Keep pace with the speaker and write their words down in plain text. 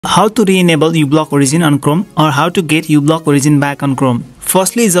How to re-enable Ublock Origin on Chrome, or how to get Ublock Origin back on Chrome.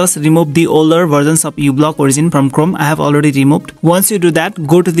 Firstly, just remove the older versions of Ublock Origin from Chrome. I have already removed. Once you do that,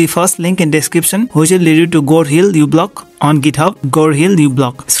 go to the first link in description, which will lead you to Gorhill Ublock on GitHub. Gorhill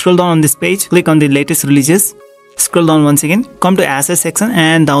Ublock. Scroll down on this page, click on the latest releases. Scroll down once again, come to assets section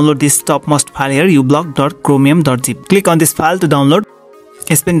and download this topmost file here, ublock.chromium.zip. Click on this file to download.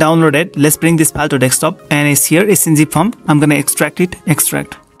 It's been downloaded. Let's bring this file to desktop, and it's here. It's in zip form. I'm gonna extract it.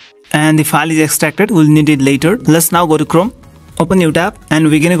 Extract. And the file is extracted. We'll need it later. Let's now go to Chrome, open new tab, and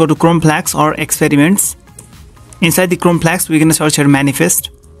we're gonna go to Chrome Flags or experiments. Inside the Chrome Flags, we're gonna search here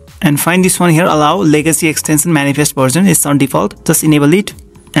manifest and find this one here, allow legacy extension manifest version. It's on default. Just enable it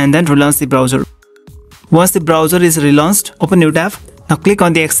and then relaunch the browser. Once the browser is relaunched, open new tab. Now click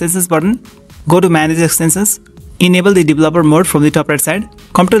on the extensions button, go to manage extensions, enable the developer mode from the top right side,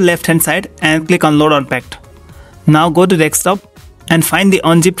 come to the left hand side and click on load unpacked. Now go to desktop and find the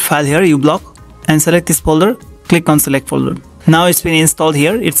unzipped file here, Ublock, and select this folder. Click on select folder. Now it's been installed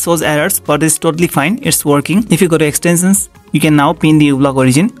here. It shows errors, but it's totally fine. It's working. If you go to extensions, you can now pin the Ublock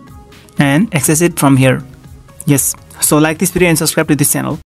Origin and access it from here. Yes. So like this video and subscribe to this channel.